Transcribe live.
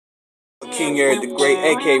King Eric the Great,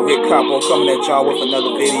 aka Rick Capo, coming at y'all with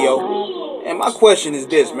another video. And my question is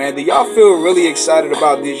this, man. Do y'all feel really excited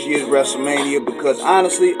about this year's WrestleMania? Because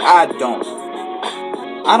honestly, I don't.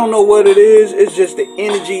 I don't know what it is. It's just the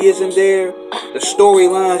energy isn't there. The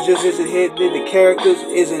storylines just isn't hitting. The characters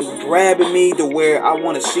isn't grabbing me to where I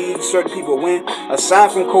want to see certain people win.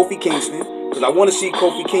 Aside from Kofi Kingston. Because I want to see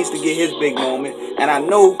Kofi Kingston get his big moment. And I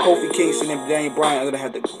know Kofi Kingston and Daniel Bryan are going to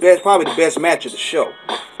have the best, probably the best match of the show.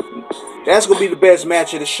 That's going to be the best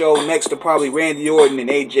match of the show, next to probably Randy Orton and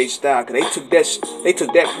AJ Styles. Because they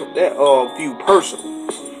took that feud personal.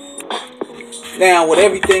 Now, with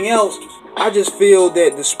everything else, I just feel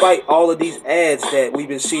that despite all of these ads that we've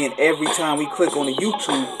been seeing every time we click on the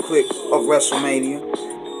YouTube clip of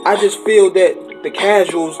WrestleMania, I just feel that the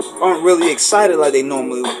casuals aren't really excited like they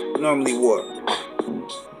normally were.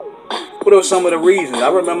 What are some of the reasons?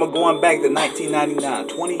 I remember going back to 1999,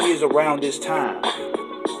 20 years around this time.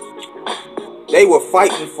 They were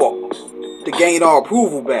fighting to gain our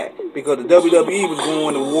approval back because the WWE was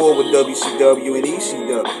going to war with WCW and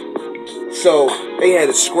ECW. So they had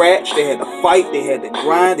to scratch, they had to fight, they had to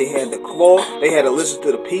grind, they had to claw, they had to listen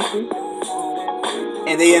to the people,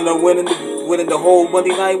 and they ended up winning the whole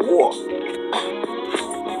Monday Night War.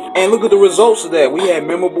 And look at the results of that. We had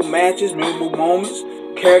memorable matches, memorable moments,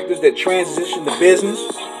 characters that transitioned to business.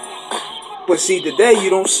 But see, today you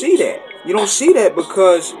don't see that. You don't see that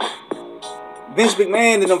because Vince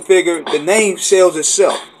McMahon and them figured the name sells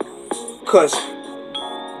itself. Because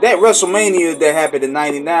that WrestleMania that happened in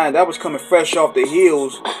 '99, that was coming fresh off the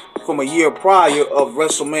heels from a year prior of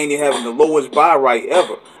WrestleMania having the lowest buy rate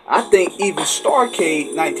ever. I think even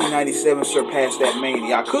Starrcade 1997 surpassed that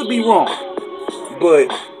Mania. I could be wrong. But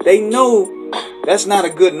they know that's not a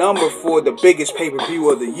good number for the biggest pay-per-view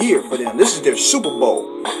of the year for them. This is their Super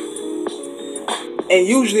Bowl. And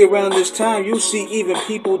usually around this time, you'll see even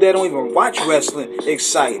people that don't even watch wrestling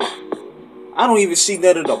excited. I don't even see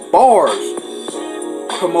none of the bars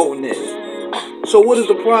promoting this. So what is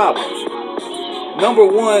the problems? Number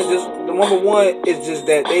one is just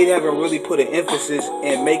that they haven't really put an emphasis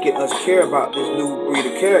in making us care about this new breed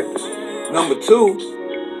of characters. Number two,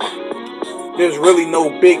 there's really no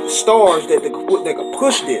big stars that could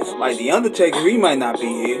push this. Like The Undertaker, he might not be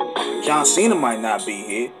here. John Cena might not be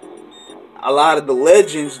here. A lot of the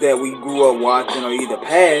legends that we grew up watching are either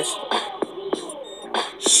passed.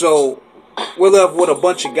 So we're left with a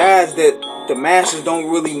bunch of guys that the masses don't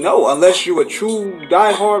really know unless you're a true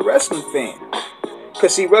diehard wrestling fan.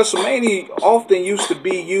 Because see, WrestleMania often used to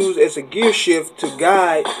be used as a gear shift to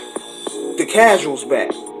guide the casuals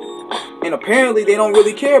back. And apparently they don't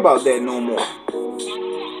really care about that no more.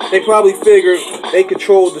 They probably figured they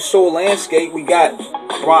controlled the soul landscape. We got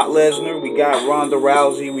Brock Lesnar, we got Ronda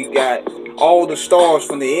Rousey, we got all the stars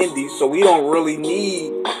from the indies, so we don't really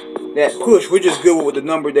need that push. We're just good with the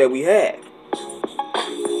number that we have.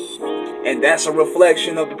 And that's a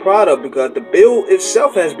reflection of the product because the build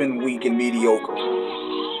itself has been weak and mediocre.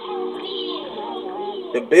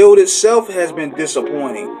 The build itself has been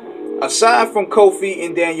disappointing. Aside from Kofi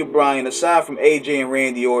and Daniel Bryan, aside from AJ and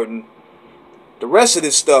Randy Orton, the rest of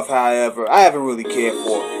this stuff, however, I haven't really cared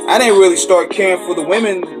for. I didn't really start caring for the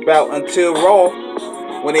women bout until Raw,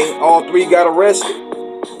 when they all three got arrested.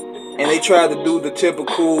 And they tried to do the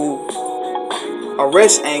typical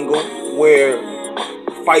arrest angle where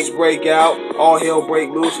fights break out, all hell break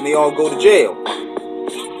loose, and they all go to jail.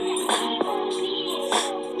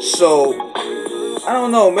 So, I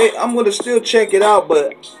don't know, I'm going to still check it out,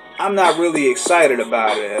 but I'm not really excited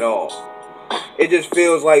about it at all. It just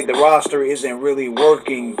feels like the roster isn't really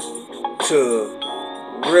working to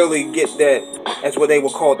really get that, as what they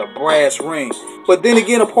would call the brass ring. But then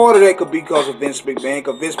again, a part of that could be because of Vince McMahon,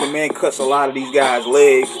 because Vince McMahon cuts a lot of these guys'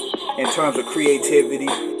 legs in terms of creativity.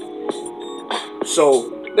 So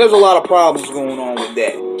there's a lot of problems going on with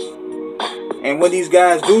that. And when these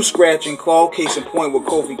guys do scratch and claw, case in point with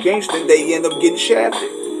Kofi Kingston, they end up getting shafted.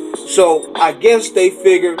 So I guess they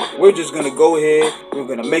figure we're just going to go ahead, we're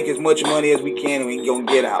going to make as much money as we can, and we're going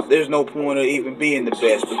to get out. There's no point of even being the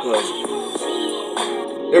best because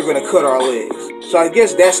they're going to cut our legs. So I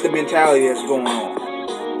guess that's the mentality that's going on.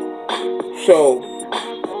 So,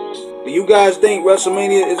 do you guys think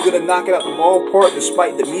WrestleMania is going to knock it out the ballpark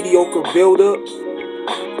despite the mediocre build-up?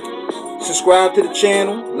 Subscribe to the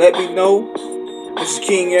channel. Let me know. This is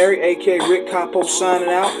King Eric, aka Rick Capo, signing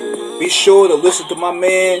out. Be sure to listen to my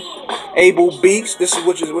man Abel Beats. This is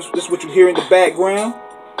what you hear in the background.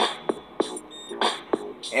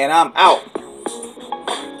 And I'm out.